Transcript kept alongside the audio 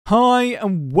Hi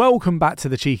and welcome back to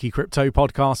the Cheeky Crypto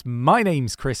Podcast. My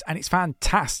name's Chris and it's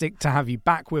fantastic to have you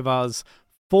back with us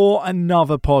for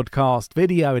another podcast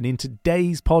video. And in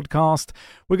today's podcast,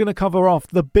 we're going to cover off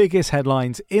the biggest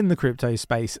headlines in the crypto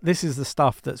space. This is the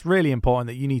stuff that's really important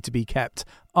that you need to be kept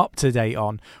up to date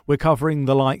on. We're covering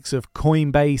the likes of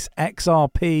Coinbase,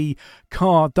 XRP,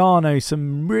 Cardano,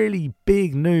 some really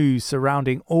big news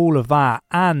surrounding all of that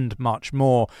and much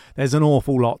more. There's an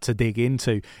awful lot to dig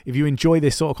into. If you enjoy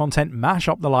this sort of content, mash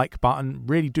up the like button.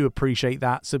 Really do appreciate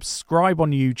that. Subscribe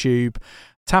on YouTube.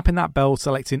 Tapping that bell,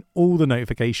 selecting all the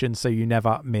notifications so you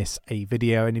never miss a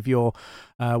video. And if you're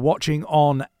watching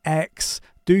on X,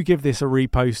 do give this a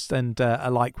repost and a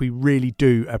like. We really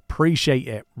do appreciate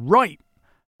it. Right,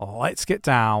 let's get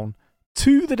down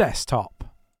to the desktop.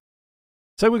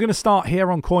 So we're going to start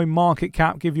here on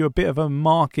CoinMarketCap, give you a bit of a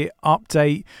market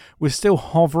update. We're still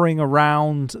hovering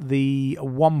around the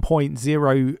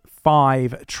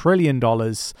 $1.05 trillion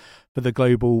for the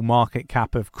global market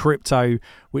cap of crypto,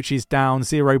 which is down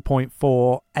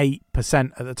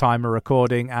 0.48% at the time of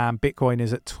recording, and Bitcoin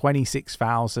is at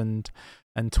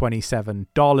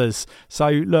 $26,027. So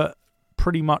look,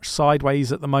 pretty much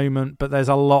sideways at the moment, but there's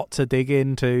a lot to dig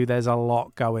into. There's a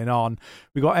lot going on.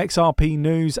 We got XRP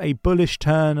news, a bullish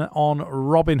turn on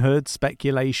Robinhood,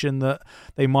 speculation that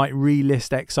they might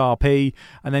relist XRP,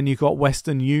 and then you've got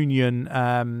Western Union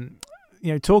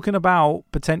talking about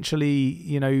potentially,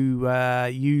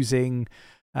 using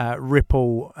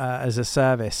Ripple as a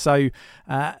service. So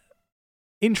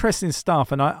interesting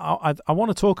stuff. And I want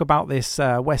to talk about this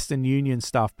Western Union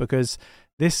stuff because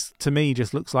this, to me,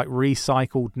 just looks like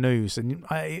recycled news. And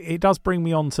it does bring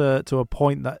me on to a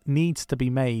point that needs to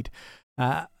be made.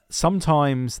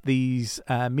 Sometimes these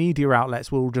media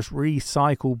outlets will just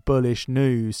recycle bullish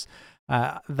news.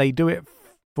 They do it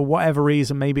for whatever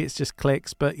reason. Maybe it's just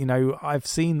clicks, but I've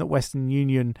seen that Western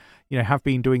Union have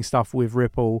been doing stuff with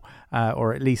Ripple,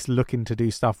 or at least looking to do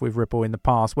stuff with Ripple in the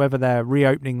past. Whether they're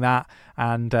reopening that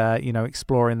and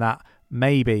exploring that,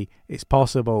 maybe it's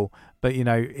possible, but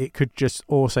it could just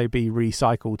also be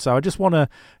recycled. So I just want to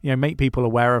make people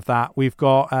aware of that. We've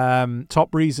got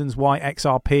top reasons why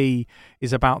XRP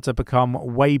is about to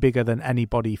become way bigger than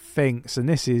anybody thinks, and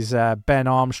this is Ben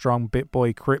Armstrong,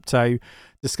 BitBoy Crypto,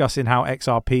 discussing how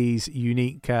XRP's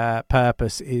unique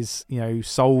purpose is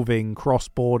solving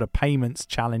cross-border payments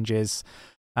challenges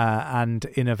and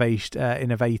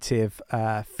innovative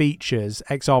features.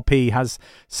 XRP has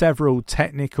several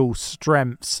technical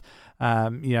strengths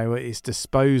at its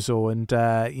disposal, and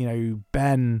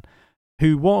Ben,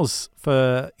 who was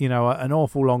for an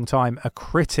awful long time a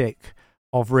critic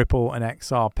of Ripple and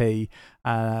XRP,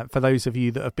 for those of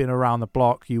you that have been around the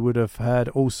block, you would have heard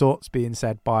all sorts being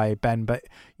said by Ben, but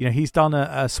he's done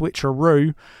a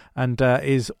switcheroo and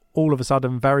is all of a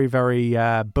sudden very, very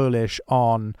bullish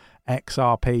on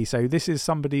XRP. So this is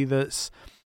somebody that's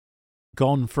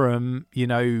gone from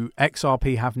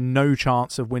XRP have no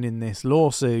chance of winning this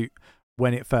lawsuit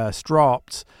when it first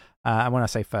dropped, and when I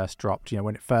say first dropped,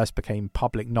 when it first became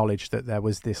public knowledge that there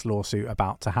was this lawsuit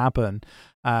about to happen,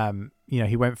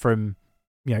 he went from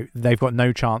they've got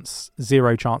no chance,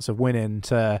 zero chance of winning,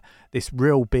 to this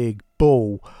real big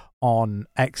bull on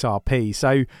XRP.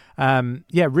 So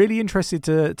really interested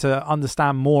to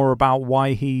understand more about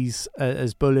why he's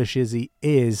as bullish as he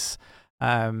is,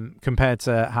 compared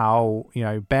to how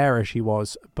bearish he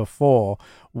was before.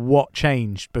 What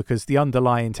changed? Because the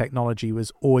underlying technology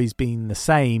was always been the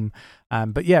same,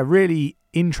 but really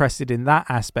interested in that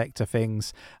aspect of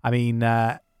things. I mean,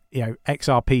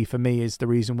 XRP for me is the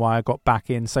reason why I got back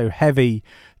in so heavy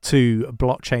to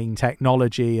blockchain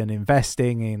technology and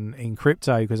investing in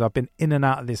crypto, because I've been in and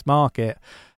out of this market.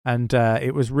 And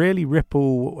it was really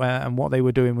Ripple and what they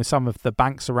were doing with some of the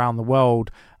banks around the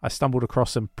world. I stumbled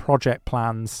across some project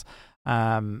plans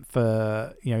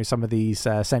for some of these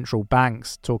central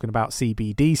banks talking about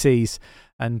CBDCs,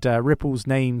 and Ripple's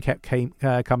name kept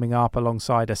coming up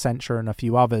alongside Accenture and a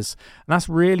few others. And that's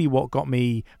really what got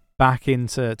me back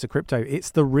into crypto.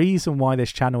 It's the reason why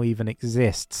this channel even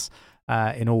exists,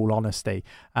 in all honesty.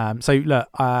 So look,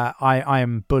 I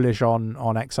am bullish on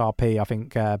XRP. I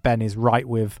think Ben is right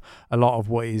with a lot of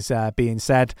what is being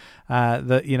said,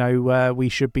 that we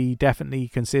should be definitely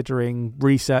considering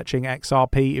researching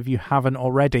XRP if you haven't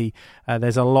already.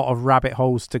 There's a lot of rabbit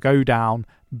holes to go down,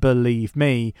 believe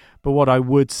me, but what I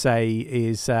would say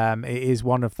is it is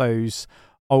one of those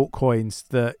altcoins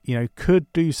that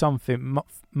could do something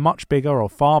much bigger or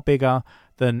far bigger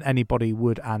than anybody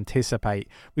would anticipate.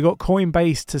 We got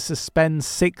Coinbase to suspend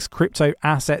 6 crypto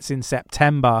assets in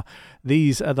September.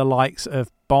 These are the likes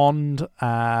of Bond,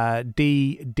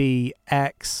 DDX,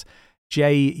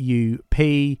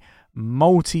 JUP,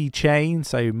 Multi-Chain,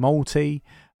 so multi,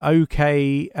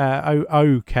 OKI,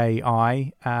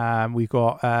 we've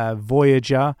got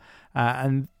Voyager,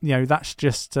 and that's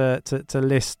just to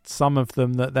list some of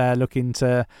them that they're looking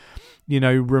to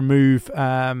remove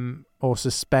or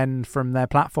suspend from their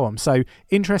platform. So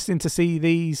interesting to see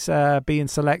these being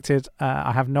selected.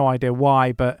 I have no idea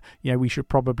why, but we should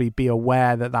probably be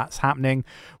aware that that's happening.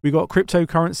 We've got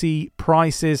cryptocurrency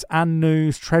prices and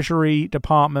news. Treasury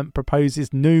Department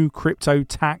proposes new crypto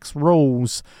tax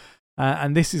rules.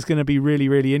 And this is going to be really,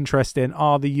 really interesting.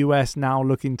 Are the US now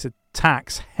looking to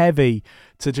tax heavy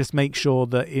to just make sure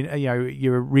that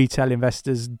your retail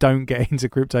investors don't get into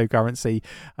cryptocurrency?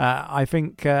 I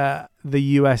think the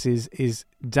US is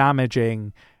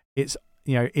damaging its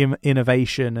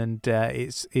innovation and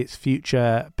its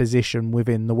future position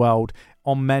within the world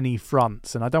on many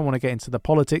fronts. And I don't want to get into the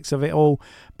politics of it all,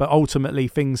 but ultimately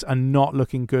things are not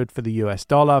looking good for the US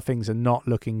dollar. Things are not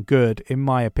looking good, in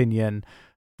my opinion,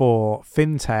 for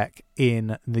fintech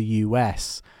in the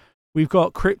US. We've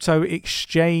got crypto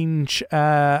exchange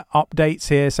updates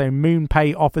here. So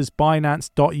MoonPay offers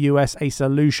Binance.US a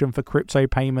solution for crypto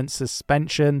payment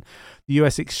suspension. The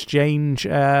US exchange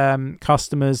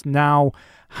customers now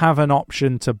have an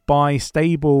option to buy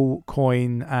stable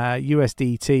coin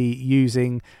USDT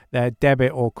using their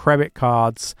debit or credit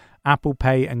cards. Apple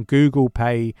Pay and Google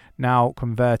Pay now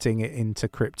converting it into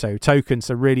crypto tokens.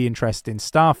 So really interesting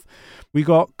stuff. We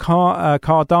got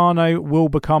Cardano will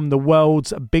become the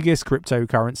world's biggest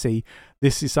cryptocurrency.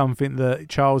 This is something that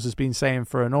Charles has been saying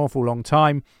for an awful long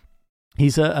time.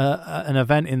 He's at an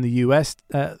event in the US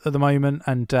at the moment,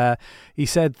 and he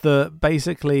said that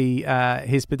basically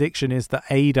his prediction is that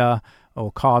ADA,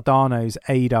 or Cardano's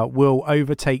ADA, will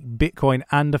overtake Bitcoin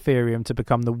and Ethereum to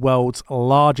become the world's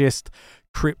largest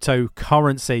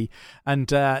cryptocurrency. And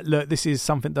look, this is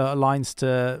something that aligns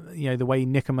to the way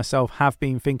Nick and myself have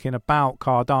been thinking about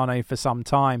Cardano for some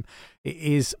time. It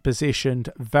is positioned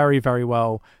very, very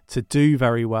well to do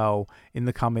very well in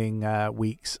the coming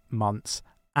weeks, months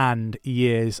and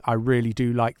years. I really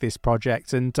do like this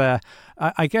project, and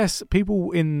I guess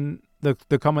people in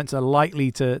the comments are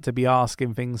likely to be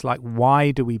asking things like, why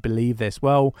do we believe this?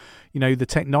 Well, the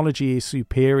technology is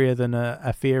superior than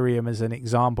Ethereum as an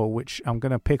example, which I'm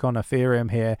going to pick on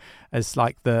Ethereum here as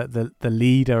like the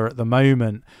leader at the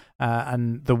moment,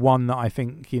 and the one that I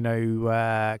think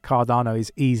Cardano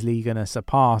is easily going to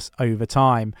surpass over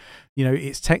time.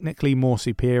 It's technically more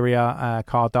superior,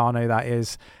 Cardano, that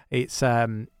is. It's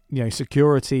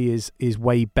security is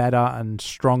way better and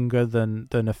stronger than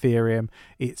Ethereum.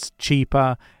 It's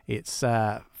cheaper, it's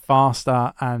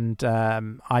faster, and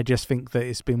I just think that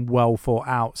it's been well thought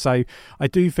out. So I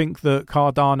do think that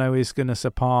Cardano is going to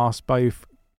surpass both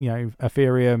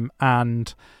Ethereum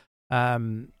and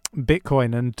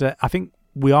Bitcoin, and I think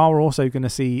we are also going to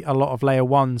see a lot of layer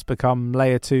ones become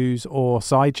layer twos or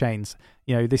side chains.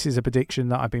 This is a prediction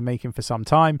that I've been making for some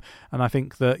time, and I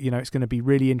think that it's going to be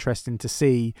really interesting to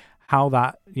see how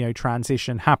that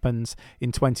transition happens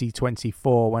in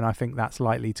 2024, when I think that's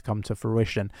likely to come to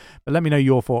fruition. But let me know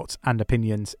your thoughts and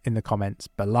opinions in the comments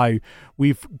below.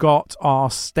 We've got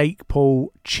our stake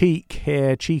pool Cheek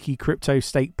here, Cheeky Crypto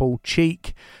stake pool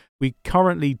Cheek. We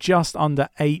currently just under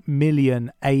 8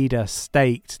 million ADA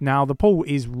staked. Now the pool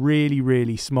is really,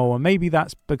 really small, and maybe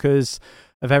that's because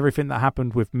of everything that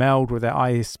happened with Meld with their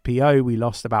ISPO. We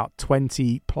lost about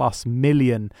 20 plus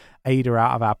million ADA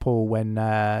out of our pool when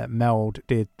Meld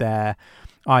did their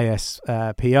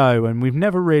ISPO, and we've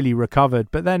never really recovered.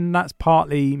 But then that's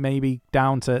partly maybe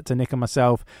down to Nick and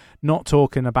myself not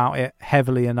talking about it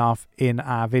heavily enough in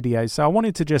our videos. So I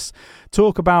wanted to just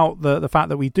talk about the fact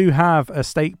that we do have a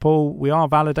stake pool. We are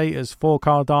validators for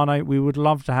Cardano. We would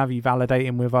love to have you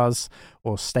validating with us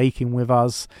or staking with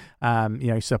us,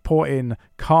 supporting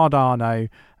Cardano,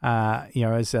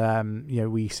 as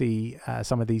we see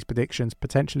some of these predictions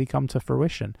potentially come to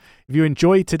fruition. If you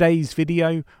enjoyed today's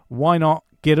video, why not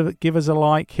give us a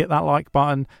like, hit that like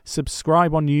button,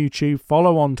 subscribe on YouTube,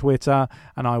 follow on Twitter,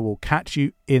 and I will catch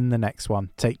you in the next one.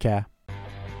 Take care.